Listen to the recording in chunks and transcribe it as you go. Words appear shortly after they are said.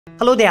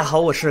Hello， 大家好，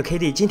我是 K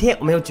弟。今天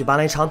我们又举办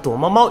了一场躲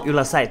猫猫娱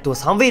乐赛，躲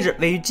藏位置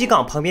位于机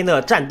岗旁边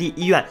的战地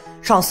医院。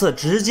上次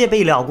直接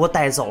被两国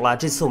带走了，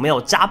这次我们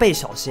要加倍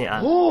小心啊。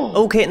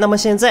OK， 那么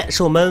现在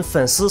是我们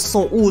粉丝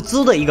送物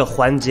资的一个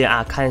环节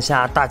啊，看一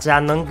下大家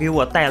能给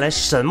我带来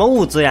什么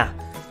物资呀？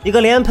一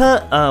个连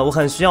喷，我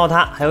很需要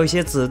它，还有一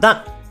些子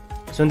弹。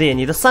兄弟，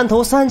你的3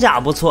头3甲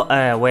不错，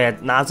哎，我也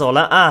拿走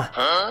了啊。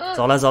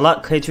走了，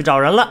可以去找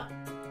人了。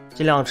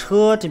这辆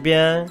车这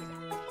边。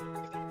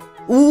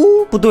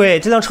不对，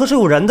这辆车是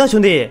有人的，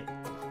兄弟。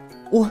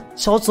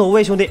小走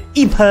位，兄弟，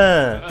一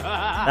喷，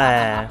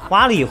哎，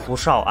花里胡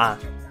哨啊。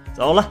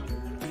走了，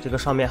这个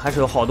上面还是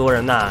有好多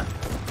人呢。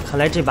看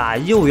来这把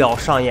又要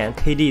上演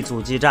K D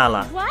阻击战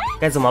了，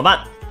该怎么办？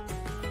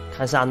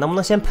看一下能不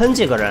能先喷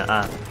几个人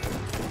啊。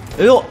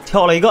哎呦，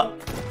跳了一个，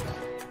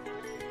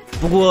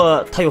不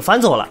过他又翻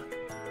走了，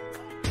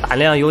胆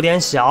量有点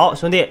小，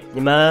兄弟，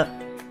你们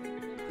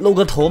露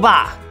个头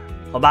吧，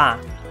好吧。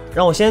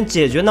让我先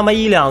解决那么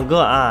1、2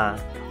个啊！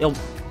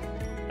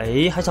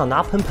还想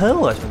拿喷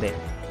我，兄弟，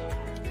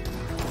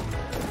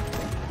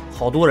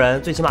好多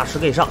人，最起码10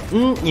个以上。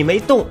你没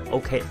动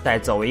 ，OK， 带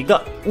走一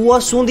个。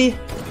兄弟，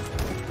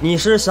你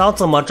是想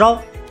怎么着？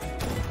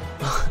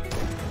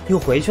又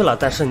回去了，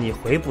但是你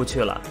回不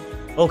去了。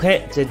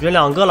OK， 解决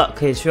2个了，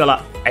可以去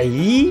了。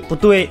不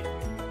对，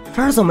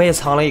这儿怎么也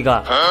藏了一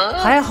个？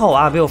还好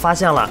啊，被我发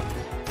现了。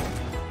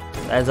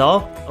带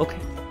走 ，OK。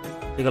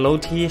这个楼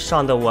梯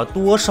上的我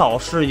多少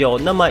是有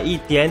那么一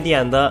点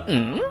点的，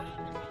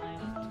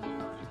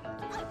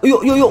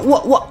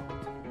我，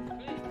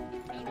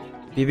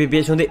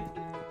别，兄弟，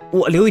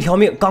我留一条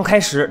命，刚开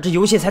始，这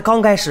游戏才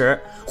刚开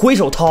始，挥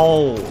手掏，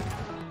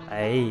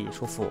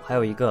舒服。还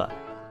有一个，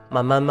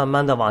慢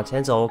慢的往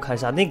前走，看一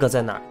下那个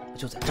在哪儿，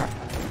就在这儿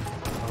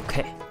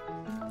 ，OK，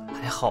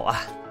 还好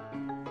啊，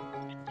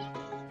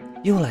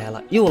又来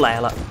了，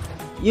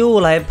又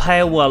来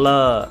拍我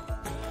了，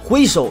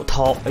挥手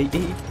掏，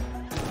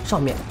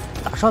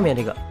打上面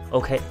这个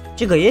OK，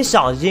 这个也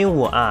想阴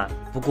我啊，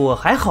不过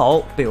还好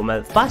被我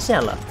们发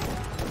现了。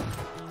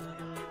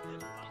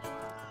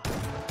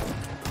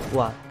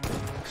哇，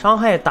伤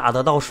害打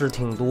的倒是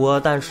挺多，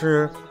但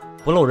是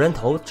不露人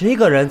头。这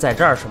个人在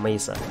这儿什么意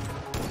思？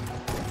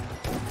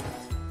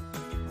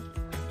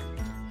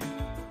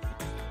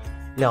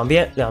两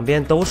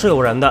边都是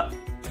有人的。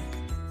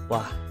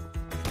哇，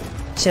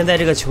现在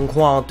这个情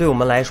况对我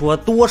们来说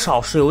多少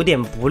是有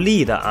点不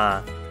利的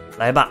啊。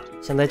来吧，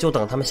现在就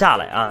等他们下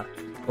来啊！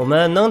我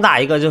们能打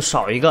一个就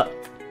少一个。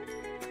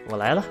我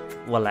来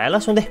了，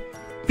兄弟！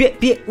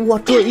别，我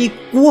这一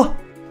锅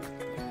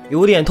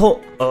有点痛。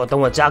等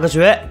我加个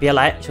血，别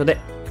来，兄弟！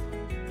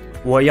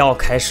我要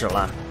开始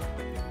了。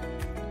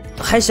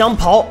还想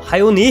跑？还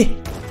有你！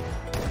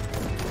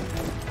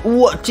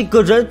我这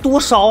个人多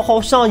少好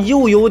像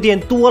又有点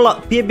多了。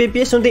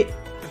别，兄弟！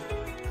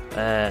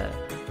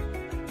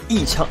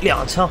一枪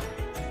2枪。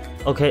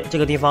OK， 这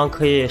个地方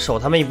可以守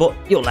他们一波。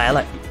又来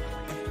了。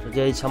直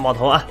接一枪爆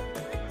头啊！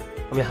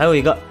后面还有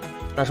一个，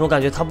但是我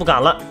感觉他不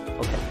敢了。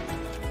OK，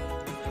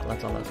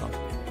 走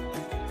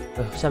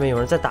了。下面有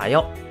人在打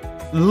药。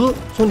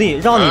兄弟，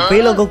让你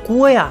背了个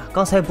锅呀！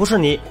刚才不是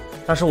你，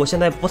但是我现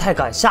在不太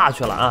敢下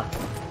去了啊。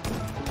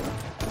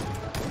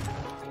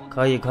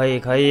可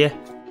以，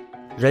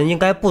人应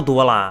该不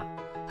多了，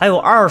还有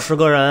20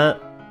个人。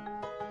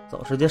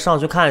走，直接上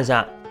去看一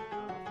下。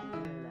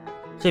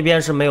这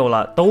边是没有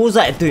了，都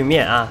在对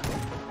面啊。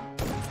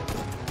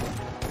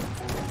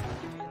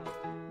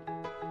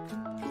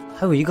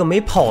还有一个没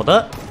跑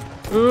的，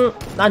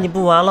那你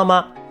不完了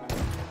吗？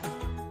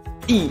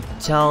一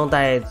枪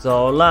带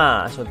走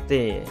了，兄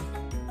弟，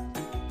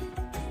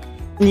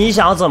你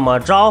想怎么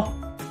着？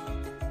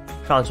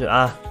上去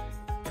啊！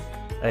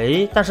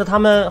但是他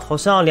们好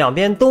像两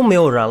边都没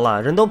有人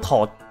了，人都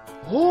跑。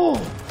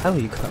还有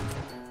一个，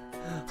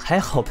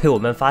还好被我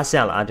们发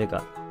现了啊！这个，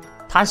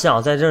他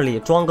想在这里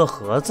装个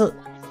盒子，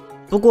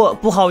不过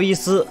不好意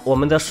思，我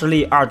们的实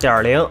力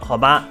2.0，好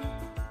吧。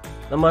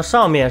那么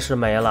上面是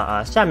没了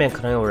啊，下面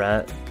可能有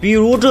人，比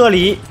如这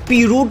里，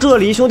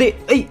兄弟，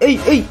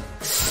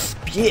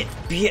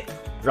别，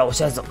让我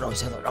先走，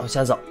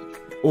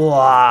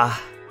哇，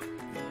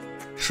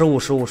失误，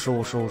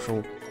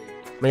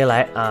没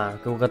来啊，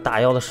给我个打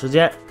药的时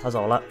间，他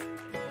走了，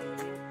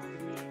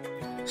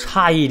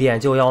差一点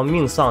就要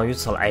命丧于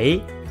此了。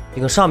这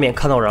个上面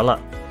看到人了，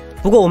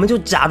不过我们就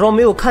假装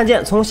没有看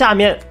见，从下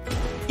面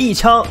1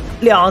枪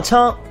2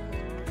枪，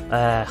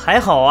还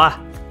好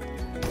啊。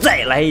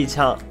再来1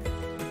枪，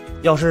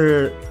要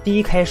是第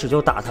一开始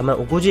就打他们，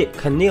我估计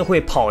肯定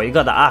会跑一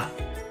个的啊。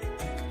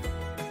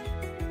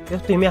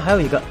对面还有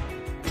一个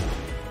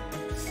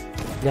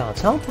，2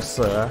枪不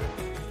死，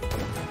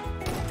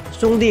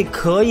兄弟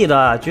可以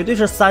的，绝对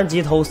是3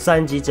级头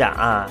3级甲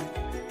啊。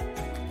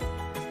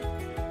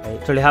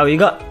这里还有一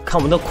个，看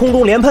我们的空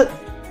中连喷，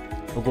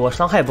不过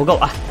伤害不够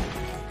啊。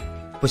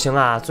不行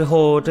啊，最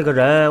后这个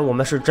人我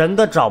们是真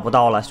的找不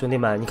到了，兄弟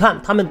们，你看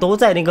他们都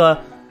在那个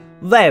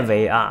外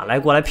围啊，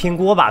过来拼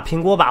锅吧，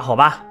好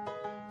吧？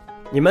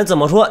你们怎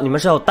么说？你们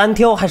是要单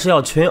挑还是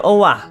要群殴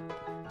啊？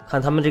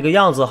看他们这个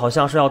样子，好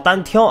像是要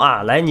单挑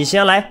啊！来，你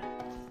先来，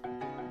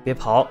别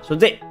跑，兄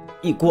弟，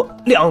一锅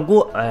两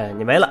锅，哎，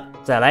你没了，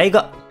再来一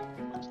个，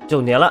就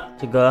你了，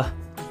这个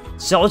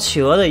小企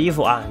鹅的衣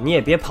服啊，你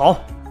也别跑，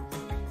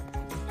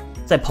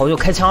再跑就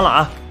开枪了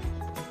啊！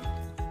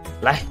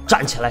来，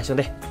站起来，兄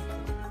弟。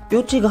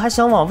哟，这个还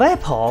想往外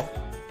跑，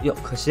哟，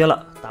可惜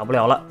了，打不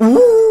了了。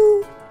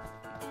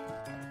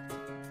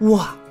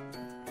哇，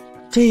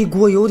这一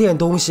锅有点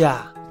东西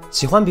啊！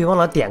喜欢别忘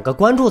了点个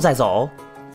关注再走。